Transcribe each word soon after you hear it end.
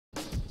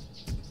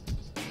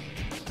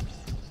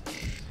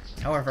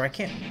However, I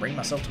can't bring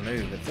myself to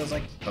move. It feels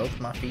like both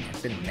my feet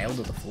have been nailed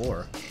to the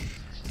floor.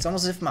 It's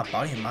almost as if my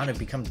body and mind have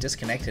become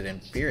disconnected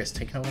and fear has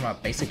taken over my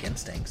basic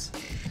instincts.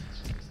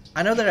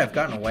 I know that I've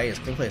gotten away as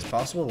quickly as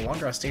possible. The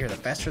longer I stay here, the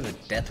faster the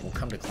death will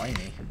come to claim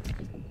me.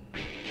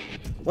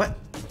 What?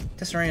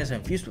 This arena is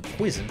infused with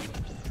poison.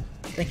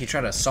 I think you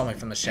try to assault me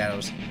from the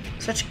shadows.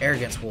 Such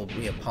arrogance will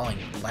be appalling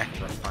lack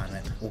of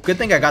refinement. Well, good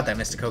thing I got that,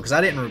 Mystico, because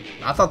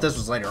I thought this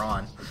was later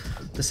on.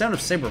 The sound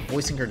of Saber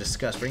voicing her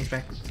disgust brings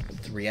back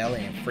to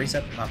reality and frees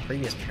up my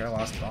previous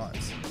paralyzed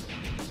thoughts.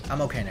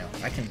 I'm okay now.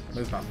 I can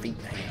move my feet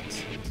and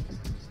hands.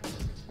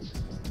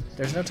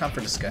 There's no time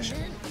for discussion.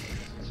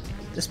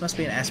 This must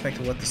be an aspect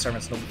of what the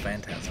Servant's Noble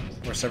Phantasm,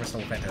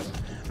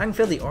 I can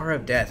feel the aura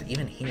of death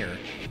even here.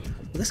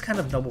 With this kind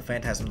of noble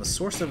phantasm, the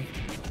source of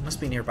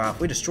must be nearby. If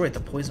we destroy it, the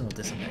poison will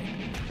dissipate.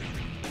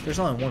 There's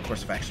only one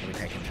course of action to be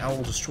taken. I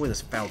will destroy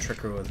this foul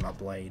trickery with my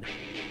blade.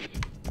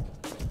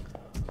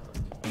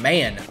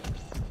 Man!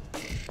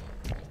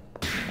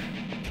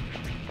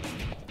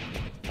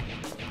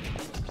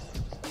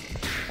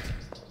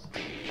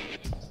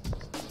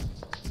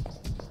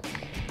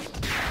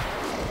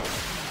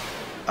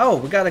 Oh,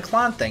 we got a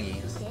climb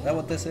thingy. Is that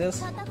what this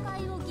is?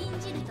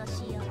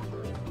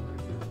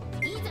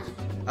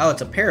 Oh,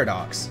 it's a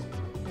paradox.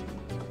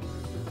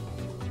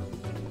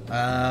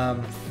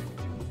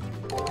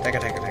 Take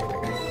it.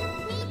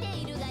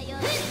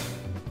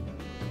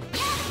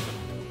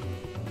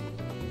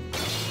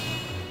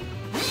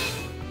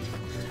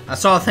 I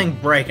saw a thing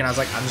break and I was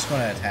like, I'm just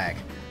going to attack.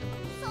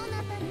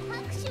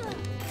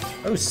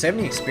 Oh,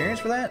 70 experience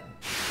for that?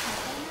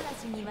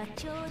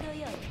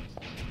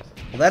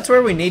 Well, that's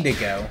where we need to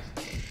go.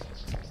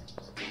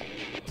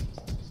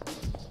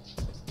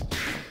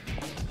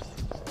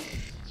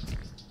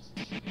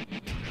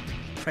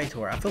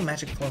 Praetor, I feel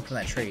magic flowing from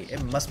that tree.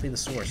 It must be the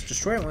source.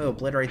 Destroy it and we will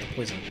obliterate the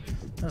poison.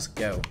 Let's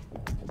go.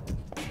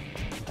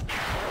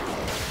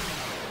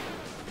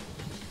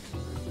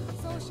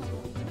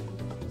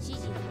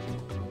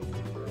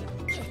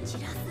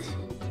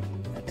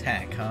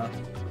 Attack, huh?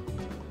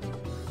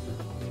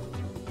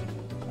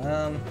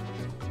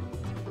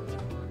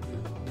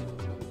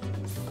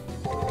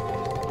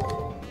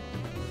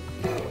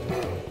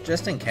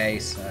 Just in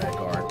case,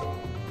 guard.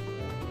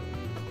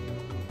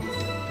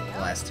 The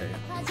last two.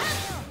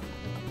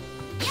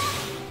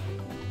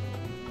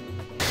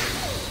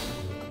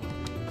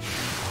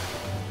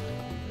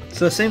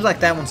 So it seems like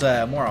that one's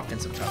a more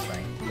offensive type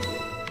thing.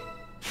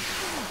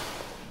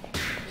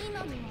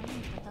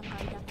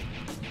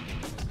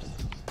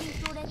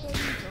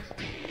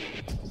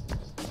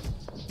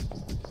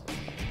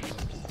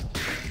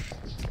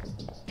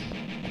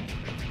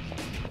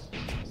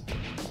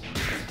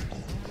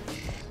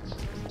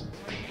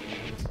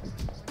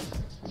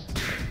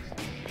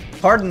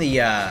 Pardon the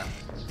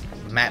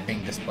map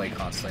being displayed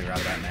constantly right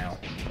about now.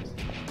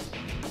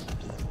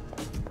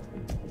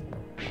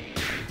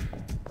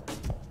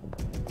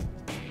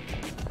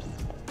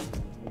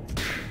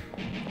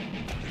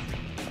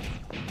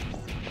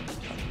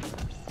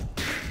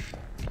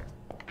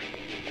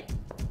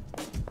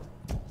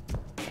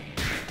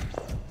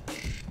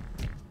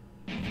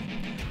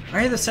 I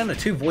hear the sound of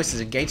two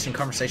voices engaged in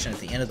conversation at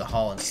the end of the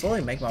hall and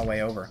slowly make my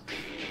way over.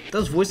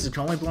 Those voices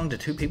can only belong to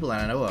two people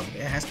that I know of.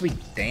 It has to be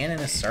Dan and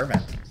his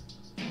servant.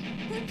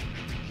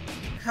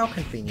 How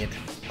convenient.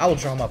 I will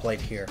draw my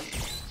blade here.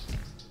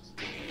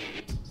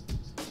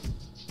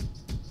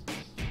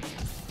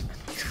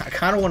 I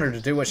kind of want her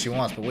to do what she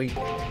wants, but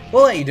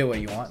we'll let you do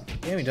what you want.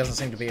 The enemy doesn't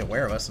seem to be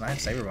aware of us, and I have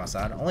Saber by my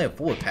side. Only a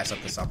fool would pass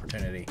up this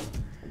opportunity.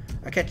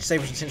 I catch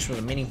Saber's attention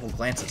with a meaningful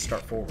glance and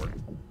start forward.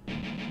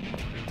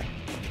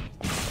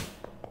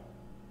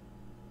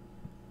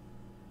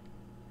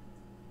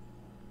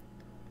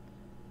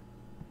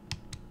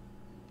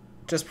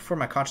 Just before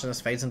my consciousness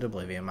fades into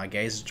oblivion, my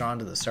gaze is drawn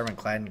to the servant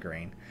clad in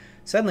green.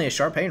 Suddenly, a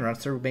sharp pain runs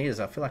through me as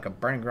I feel like a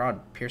burning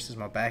rod pierces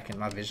my back and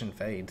my vision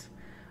fades.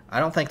 I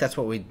don't think that's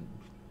what we're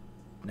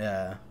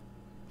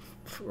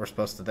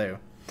supposed to do.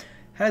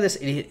 How did this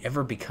idiot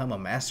ever become a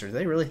master? Do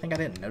they really think I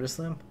didn't notice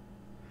them?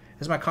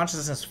 As my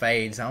consciousness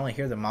fades, I only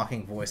hear the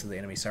mocking voice of the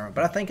enemy servant,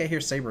 but I think I hear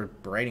Saber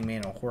berating me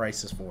in a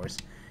Horace's voice.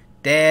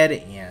 Dead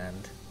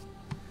end.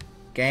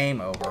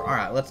 Game over.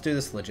 Alright, let's do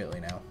this legitly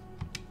now.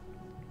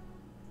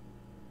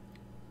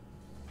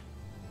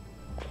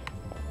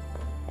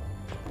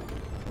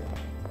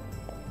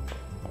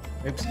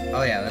 Oops.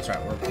 Oh yeah, that's right.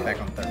 We're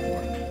back on the third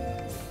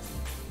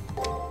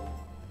floor.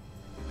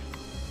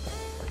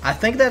 I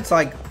think that's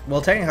like,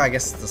 well, technically I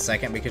guess it's the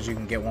second because you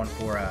can get one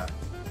for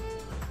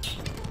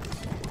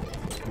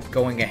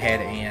going ahead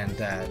and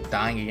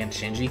dying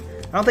against Shinji.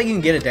 I don't think you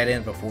can get a dead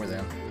end before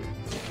then.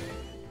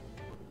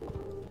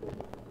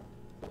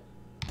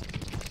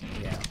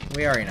 Yeah,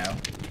 we already know.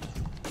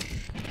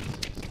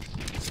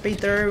 Speed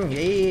through,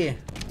 yeah.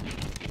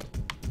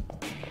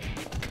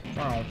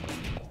 Oh.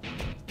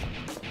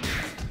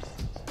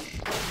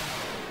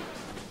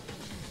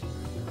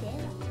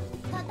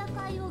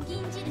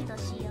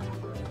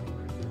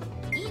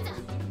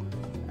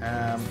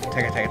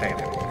 Take it.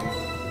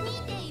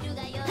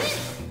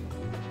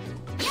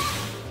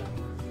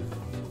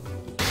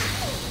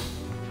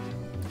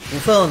 We'll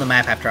fill in the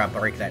map after I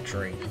break that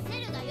tree.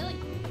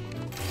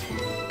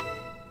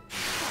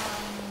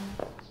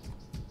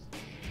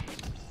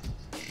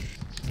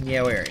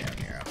 Yeah, where are you,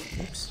 Nero?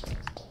 Oops.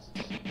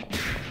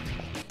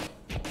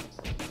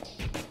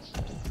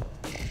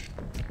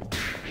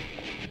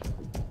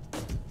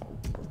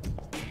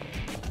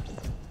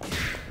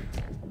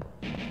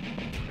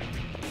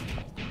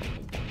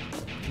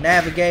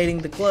 Navigating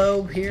the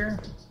globe here.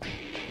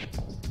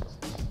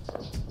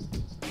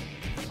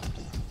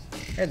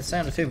 Hey, the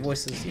sound of two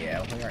voices.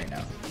 Yeah, we already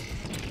know.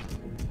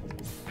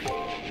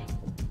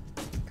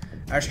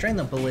 I restrain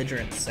the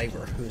belligerent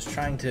saber, who's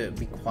trying to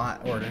be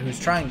quiet, or who's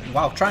trying,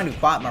 while trying to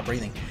quiet my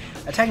breathing.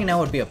 Attacking now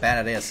would be a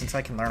bad idea, since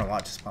I can learn a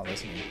lot just by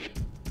listening.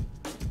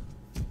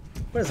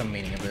 What is the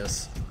meaning of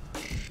this?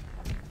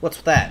 What's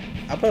with that?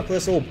 I put up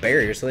this little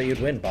barrier so that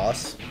you'd win,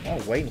 boss.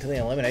 I'll wait until the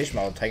elimination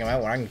ball to take him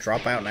out when I can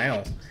drop out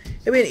now.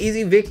 It'd be an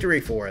easy victory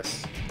for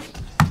us.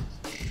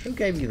 Who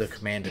gave you the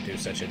command to do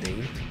such a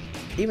deed?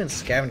 Even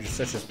scavengers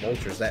such as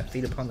vultures that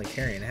feed upon the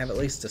carrion have at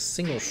least a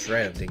single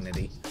shred of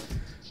dignity.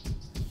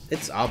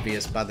 It's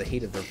obvious by the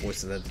heat of their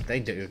voices that they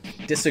do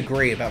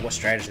disagree about what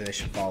strategy they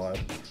should follow.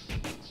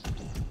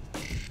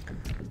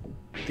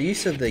 The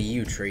use of the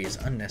yew tree is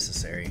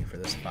unnecessary for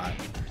this fight.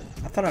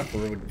 I thought I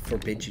would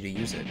forbid you to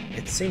use it.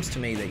 It seems to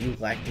me that you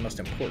lack the most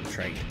important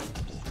trait.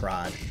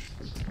 Pride.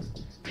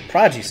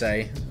 Pride, you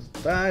say?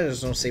 But I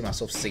just don't see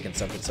myself seeking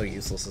something so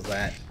useless as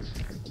that.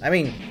 I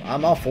mean,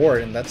 I'm all for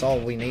it, and that's all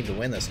we need to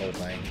win this whole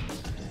thing.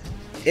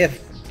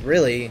 If,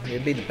 really,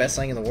 it'd be the best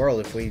thing in the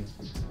world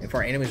if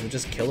our enemies would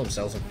just kill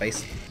themselves and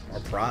face our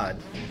pride.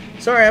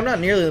 Sorry, I'm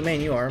not nearly the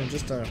man you are. I'm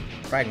just a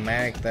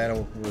pragmatic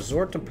that'll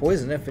resort to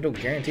poison if it'll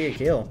guarantee a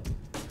kill.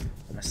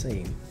 I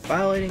see.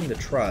 Violating the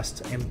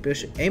trust,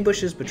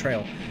 ambushes,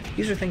 betrayal.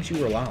 These are things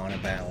you rely on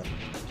in battle.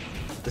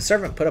 The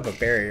servant put up a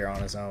barrier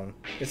on his own.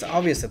 It's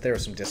obvious that there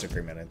was some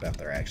disagreement about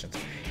their actions.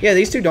 Yeah,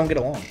 these two don't get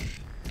along.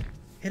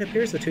 It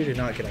appears the two do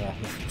not get along.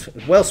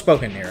 Well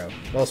spoken, Nero.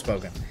 Well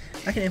spoken.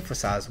 I can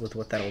emphasize with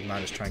what that old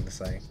knight is trying to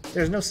say.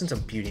 There is no sense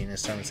of beauty in his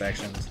servant's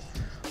actions.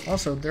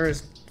 Also, there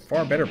is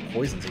far better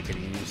poisons he could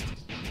have used.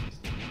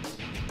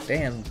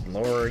 Dan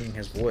lowering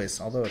his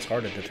voice, although it's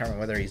hard to determine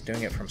whether he's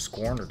doing it from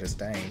scorn or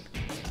disdain.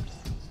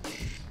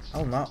 I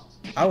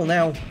will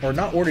now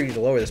not order you to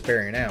lower this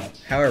barrier now.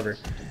 However,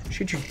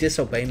 should you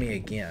disobey me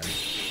again?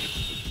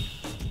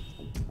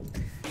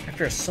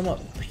 After a somewhat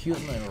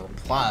petulant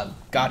reply,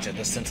 gotcha,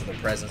 the sense of the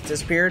presence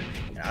disappeared,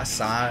 and I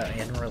sigh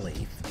in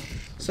relief.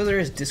 So there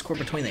is discord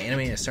between the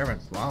enemy and his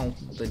servant. Wow,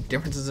 the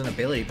differences in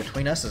ability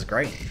between us is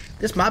great.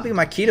 This might be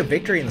my key to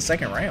victory in the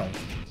second round.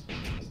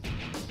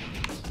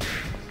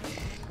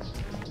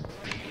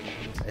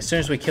 As soon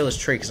as we kill this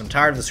tree, because I'm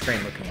tired of the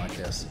screen looking like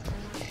this.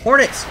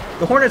 Hornets!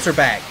 The hornets are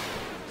back!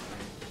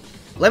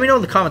 Let me know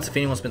in the comments if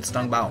anyone's been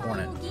stung by a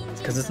hornet,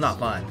 because it's not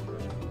fun.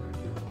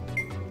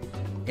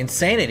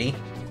 Insanity.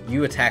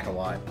 You attack a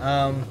lot.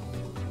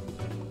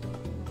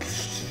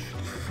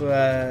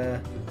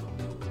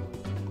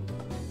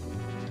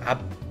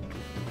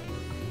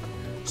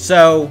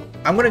 So,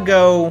 I'm gonna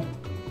go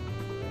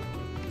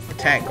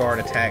attack guard,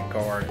 attack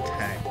guard,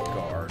 attack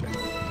guard.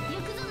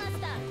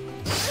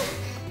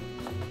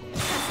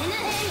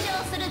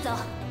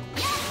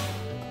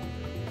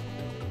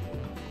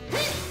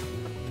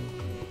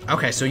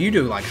 Okay, so you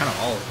do like kind of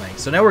all the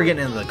things. So now we're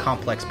getting into the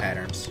complex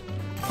patterns.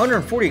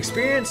 140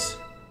 experience.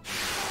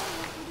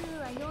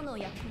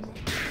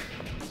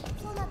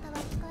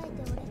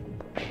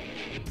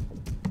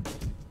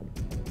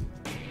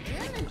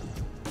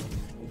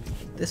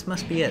 This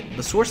must be it.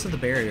 The source of the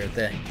barrier,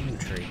 the yew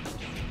tree.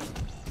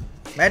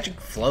 Magic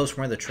flows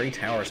from where the tree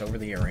towers over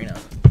the arena.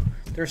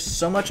 There's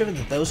so much of it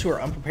that those who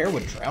are unprepared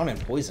would drown in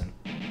poison.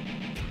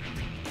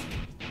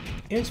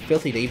 It's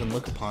filthy to even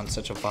look upon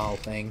such a vile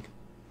thing.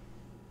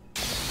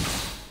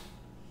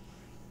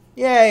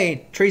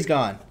 Yay! Tree's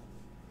gone.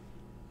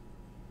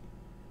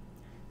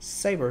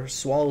 Saber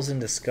swallows in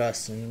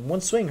disgust, and in one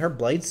swing her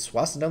blade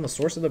swats down the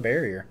source of the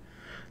barrier.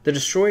 The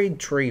destroyed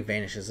tree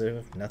vanishes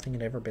as if nothing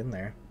had ever been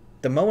there.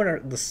 The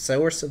moment the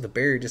source of the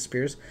barrier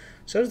disappears,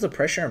 so does the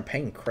pressure and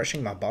pain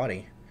crushing my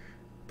body.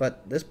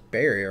 But this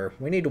barrier,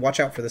 we need to watch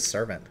out for this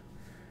servant.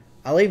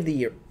 I'll leave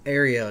the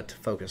area to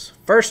focus.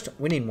 First,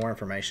 we need more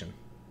information.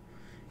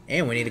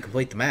 And we need to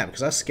complete the map,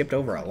 because I skipped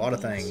over a lot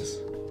of things.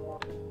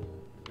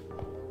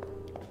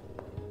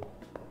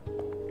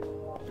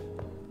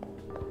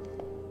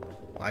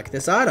 Like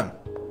this item.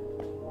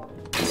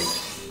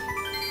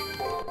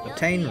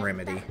 Obtain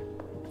remedy.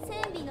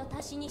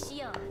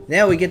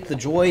 Now we get the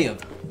joy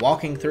of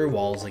walking through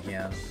walls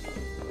again.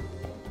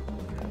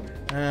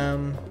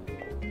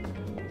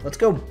 Let's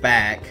go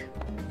back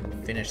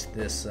and finish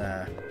this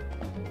other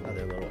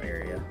little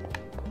area.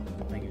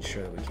 Making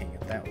sure that we can't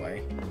get that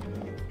way.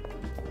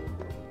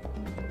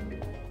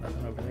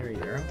 Nothing over there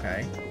either.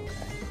 Okay.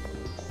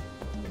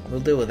 We'll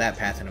deal with that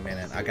path in a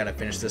minute. I gotta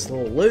finish this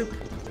little loop.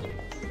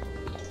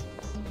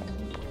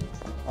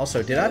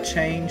 Also, did I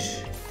change?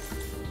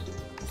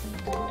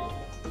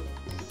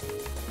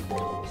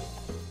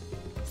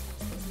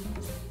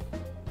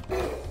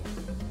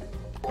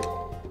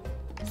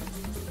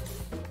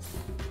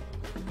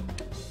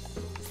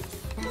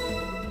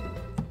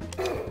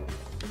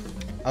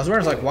 was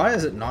wondering, like, why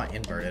is it not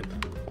inverted?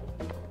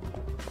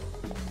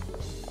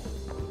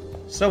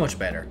 So much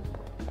better.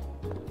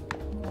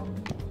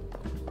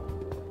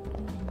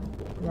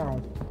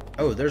 Wow.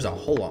 Oh, there's a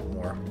whole lot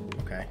more.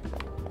 Okay.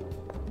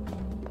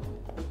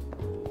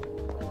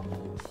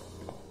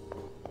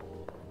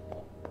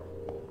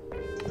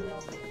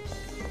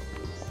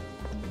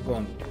 We'll go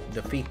and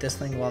defeat this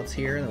thing while it's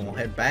here, and then we'll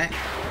head back.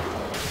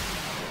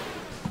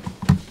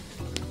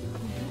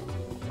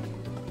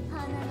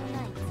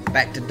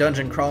 Back to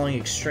dungeon crawling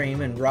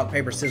extreme and rock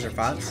paper scissor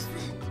fights.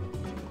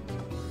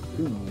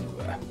 Ooh,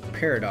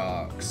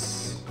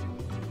 paradox.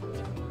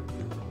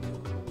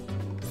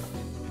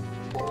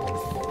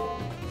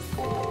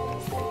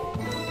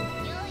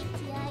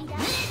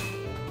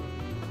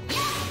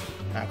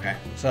 Okay,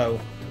 so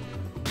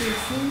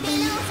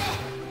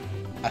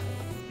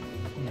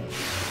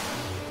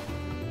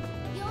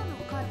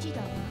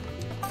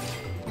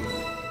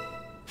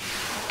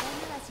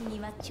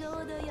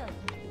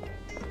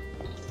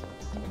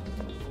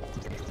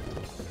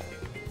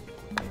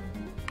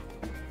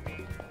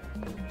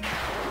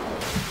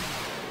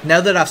now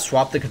that I've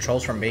swapped the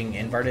controls from being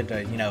inverted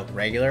to, you know,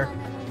 regular,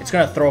 it's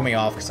gonna throw me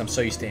off because I'm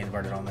so used to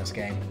inverted on this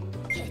game.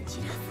 Take it.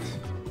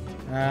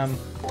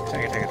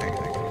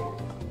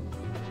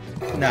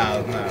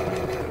 No.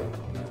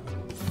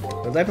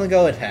 We'll definitely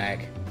go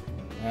attack.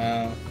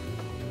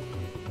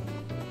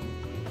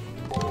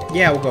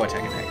 Yeah, we'll go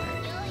attack.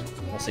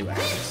 We'll see what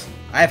happens.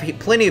 I have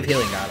plenty of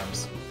healing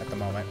items at the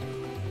moment.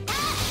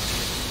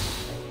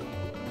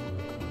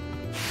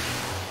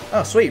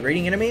 Oh, sweet.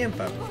 Reading enemy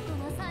info.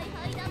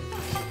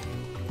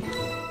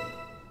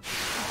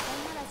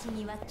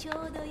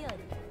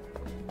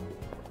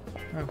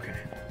 Okay.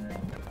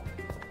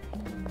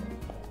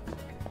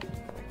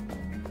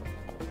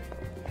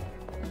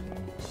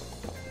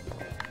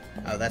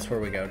 Oh, that's where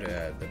we go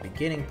to the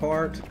beginning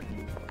part.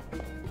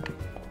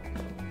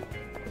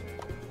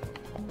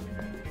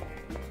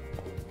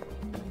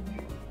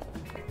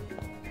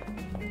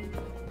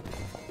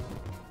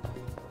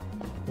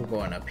 We're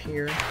going up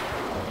here.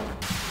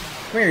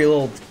 Come here, you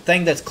little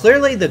thing that's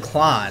clearly the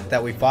Klon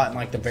that we fought in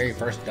like the very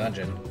first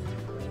dungeon.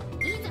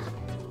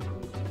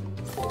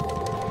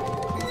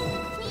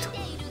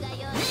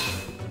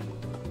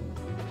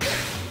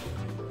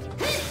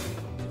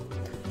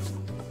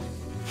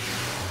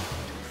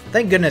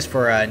 Thank goodness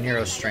for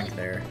Nero's strength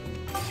there.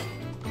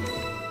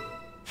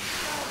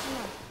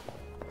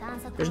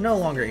 There's no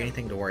longer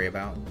anything to worry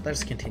about.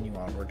 Let's continue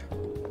onward.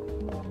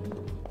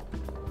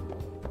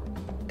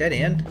 Dead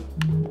end?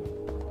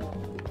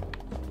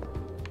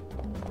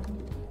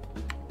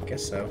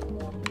 Guess so.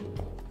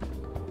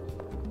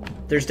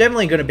 There's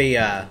definitely going to be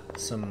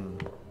some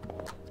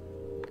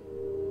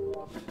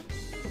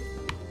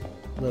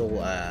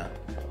little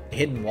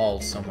hidden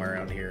walls somewhere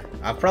around here.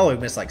 I've probably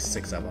missed like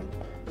 6 of them.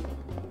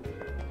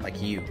 Like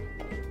you.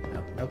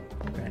 Nope.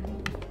 Okay.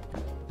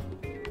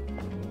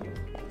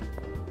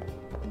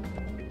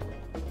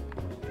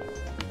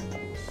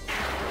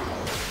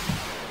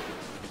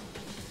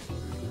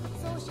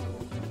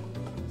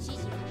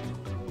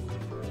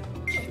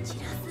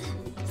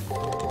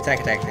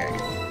 Attack.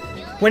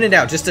 When in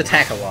doubt, just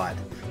attack a lot.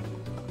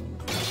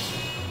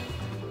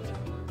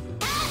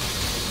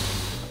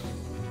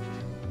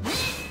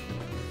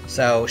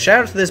 So,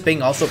 shout out to this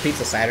being also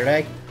Pizza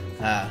Saturday.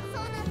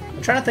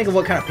 I'm trying to think of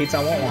what kind of pizza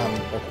I want while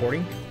I'm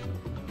recording.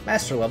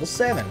 Master level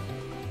 7.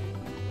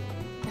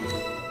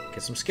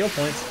 Get some skill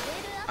points.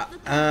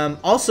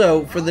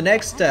 Also, for the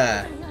next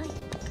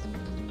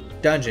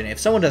dungeon, if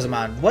someone doesn't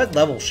mind, what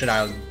level should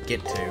I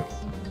get to?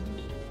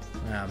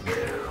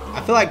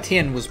 I feel like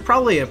 10 was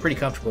probably a pretty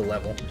comfortable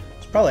level.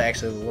 It's probably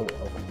actually a little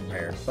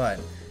over-prepared, but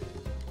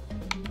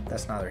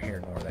that's neither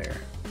here nor there.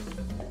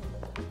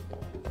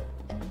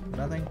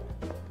 Nothing?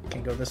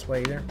 Can't go this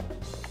way either.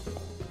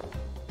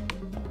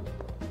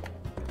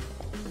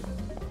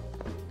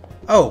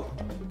 Oh!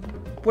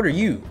 What are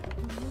you?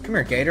 Come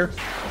here, gator.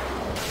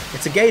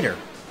 It's a gator.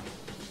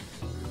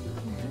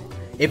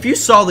 If you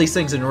saw these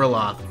things in real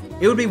life,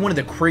 it would be one of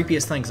the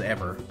creepiest things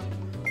ever.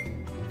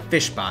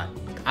 Fish bot.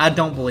 I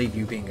don't believe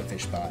you being a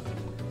fish bot.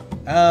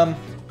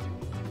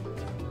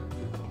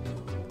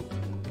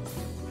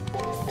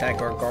 Attack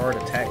guard,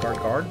 attack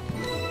guard.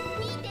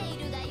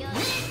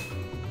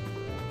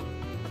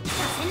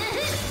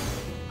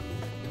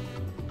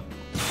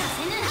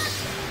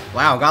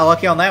 Wow, got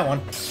lucky on that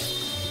one.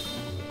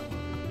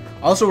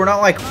 Also, we're not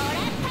like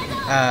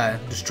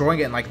destroying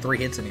it in like 3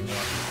 hits anymore.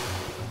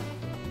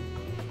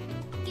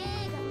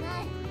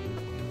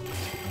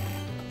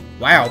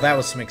 Wow, that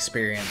was some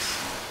experience.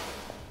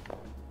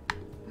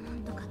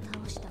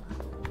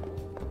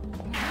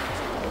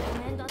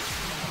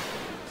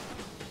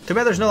 Too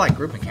bad there's no like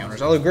group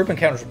encounters. Although group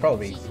encounters would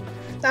probably be...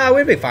 Nah,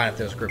 we'd be fine if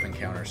there was group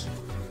encounters.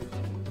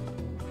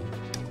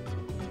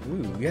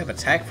 Ooh, you have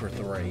attack for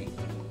 3,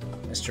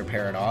 Mr.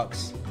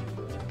 Paradox.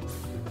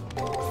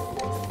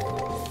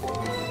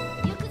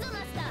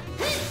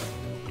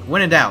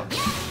 When in doubt.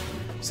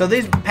 So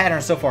these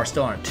patterns so far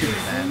still aren't too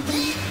bad.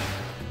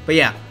 But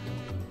yeah.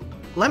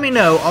 let me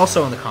know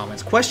also in the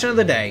comments. Question of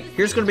the day.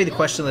 Here's going to be the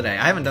question of the day.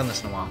 I haven't done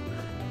this in a while.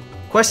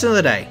 Question of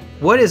the day.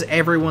 What is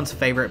everyone's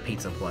favorite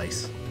pizza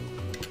place?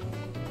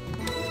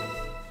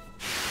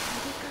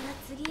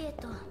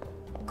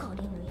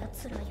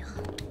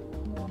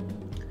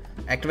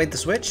 Activate the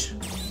switch?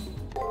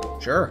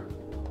 Sure.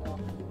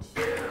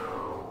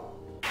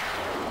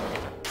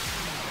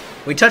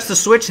 We touched the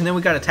switch and then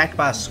we got attacked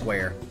by a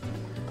square.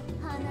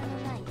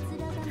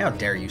 How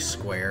dare you,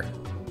 square.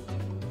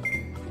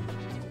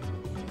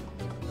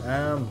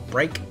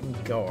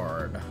 Break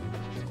guard.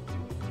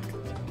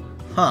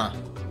 Huh.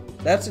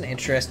 That's an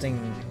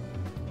interesting...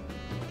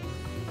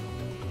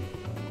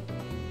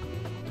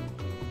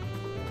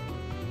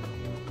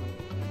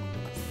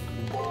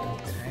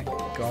 Attack,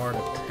 guard,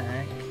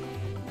 attack.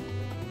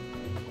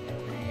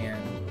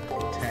 And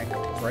attack,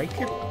 break,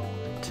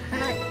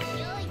 attack.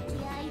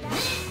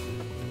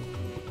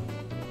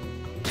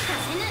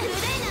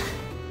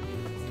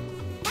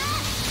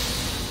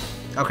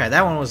 Okay,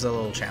 that one was a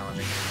little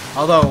challenging.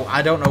 Although,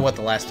 I don't know what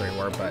the last three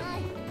were, but...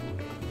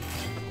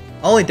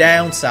 Only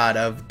downside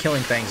of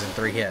killing things in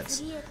 3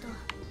 hits.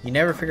 You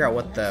never figure out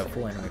what the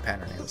full enemy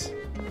pattern is.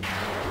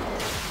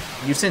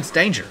 You sense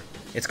danger.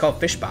 It's called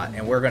Fishbot,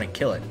 and we're gonna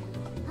kill it.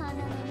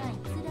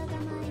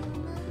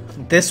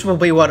 This will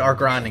be what our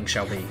grinding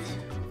shall be.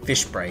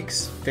 Fish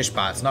breaks.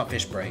 Fishbots, not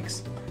fish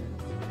breaks.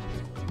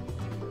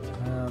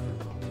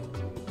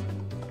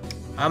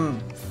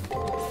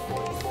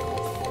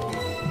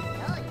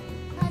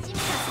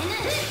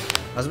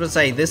 I was about to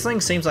say, this thing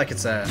seems like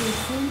it's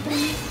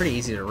pretty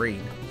easy to read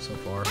so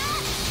far.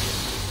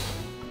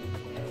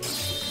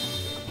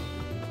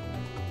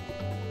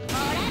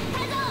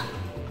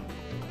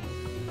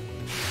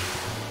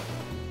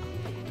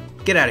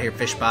 Get out of here,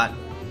 Fishbot.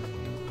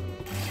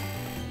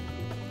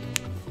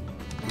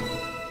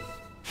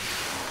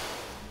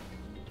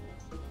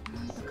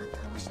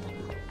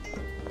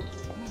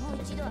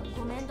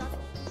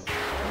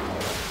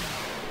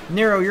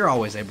 Nero, you're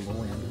always able to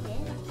win.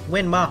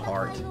 Win my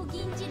heart.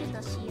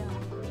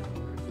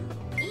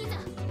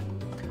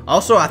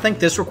 Also, I think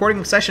this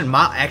recording session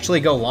might actually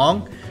go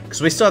long,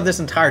 because we still have this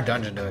entire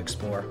dungeon to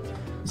explore.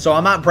 So I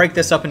might break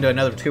this up into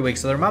another 2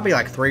 weeks, so there might be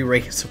like 3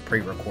 weeks of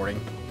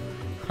pre-recording.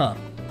 Huh.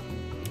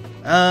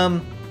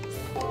 Guard,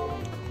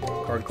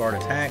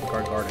 attack,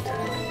 guard,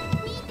 attack.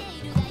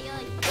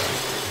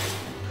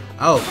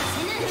 Oh.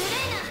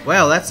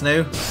 Well, that's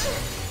new.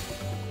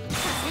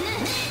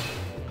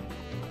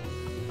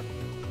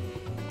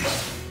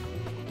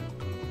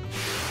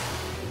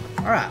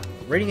 Alright,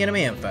 reading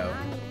enemy info.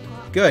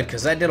 Good,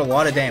 because that did a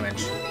lot of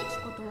damage.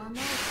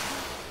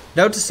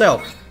 Note to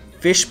self,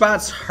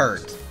 Fishbots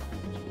hurt.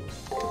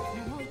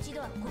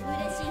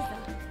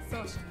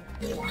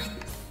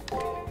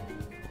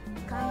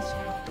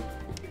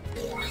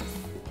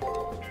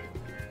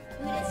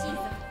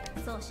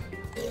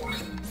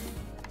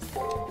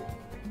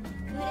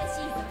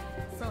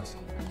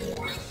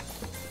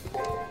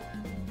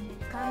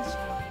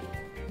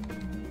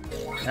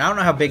 And I don't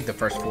know how big the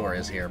first floor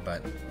is here,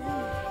 but...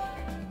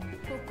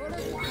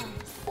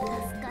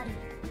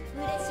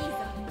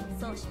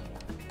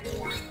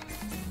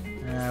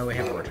 we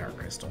have a return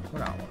crystal. We're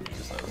not going to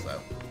use those, though.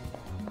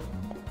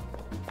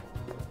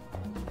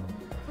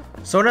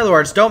 So, in other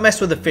words, don't mess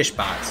with the fish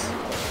bots.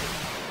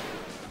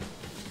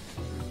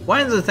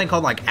 Why is there a thing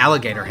called, like,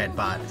 alligator head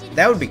bot?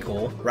 That would be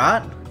cool,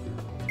 right?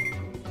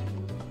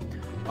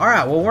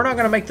 Alright, well, we're not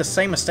going to make the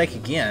same mistake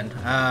again.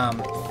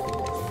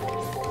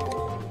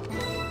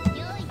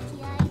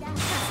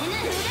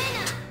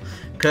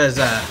 Because,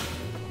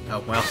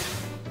 oh, well.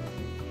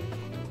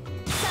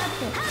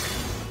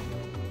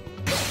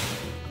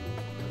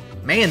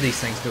 Man, these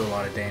things do a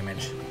lot of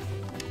damage.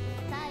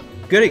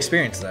 Good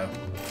experience, though.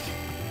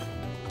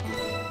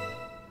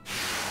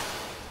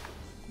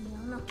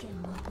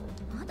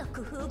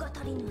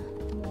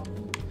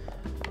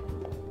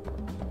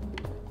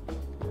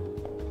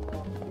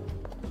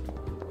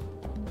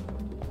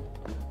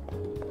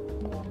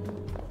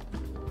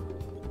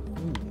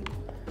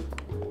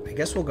 I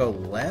guess we'll go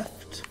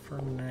left for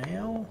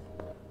now.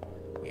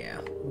 Yeah,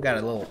 we got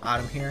a little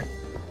item here.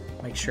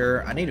 Make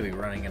sure. I need to be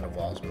running into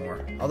walls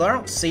more. Although I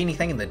don't see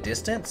anything in the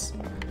distance.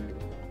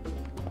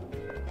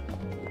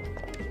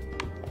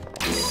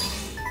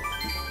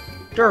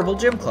 Durable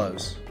gym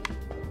clothes.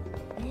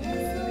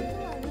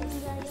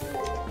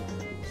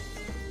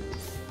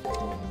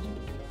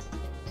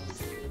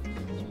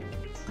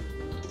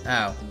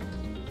 Oh.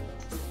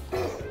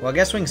 Well, I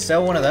guess we can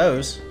sell one of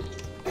those.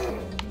 I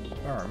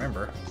don't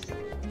remember.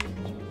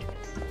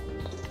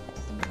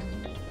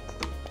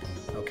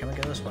 Oh, can we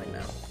go this way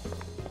now?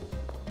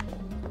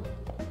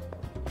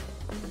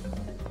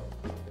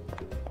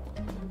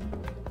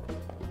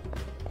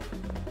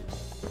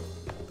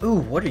 Ooh,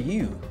 what are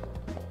you?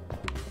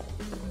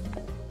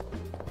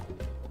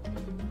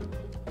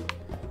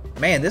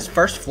 Man, this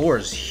first floor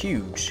is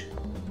huge.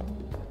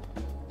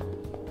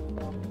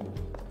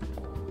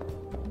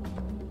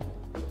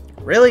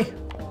 Really?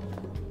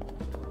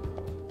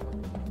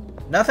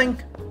 Nothing?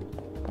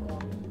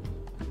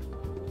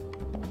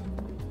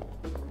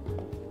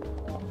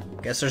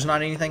 Guess there's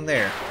not anything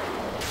there.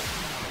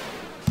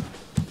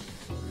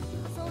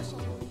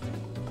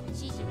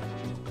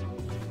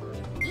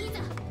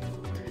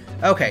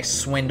 Okay,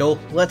 Swindle.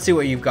 Let's see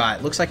what you've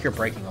got. Looks like you're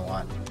breaking a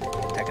lot.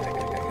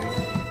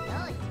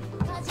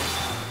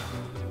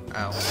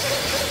 Ow.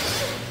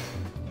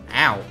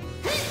 Ow.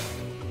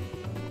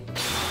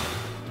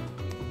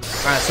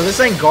 Alright, so this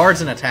thing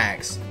guards and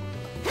attacks.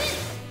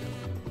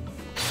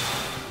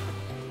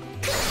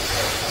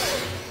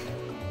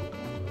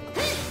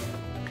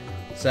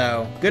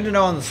 So, good to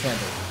know on the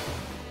Swindle.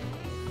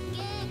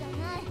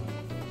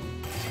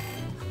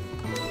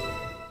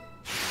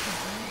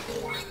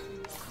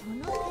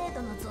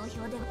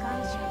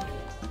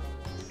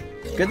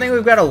 Good thing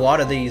we've got a lot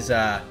of these,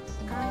 right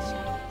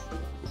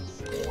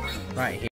here.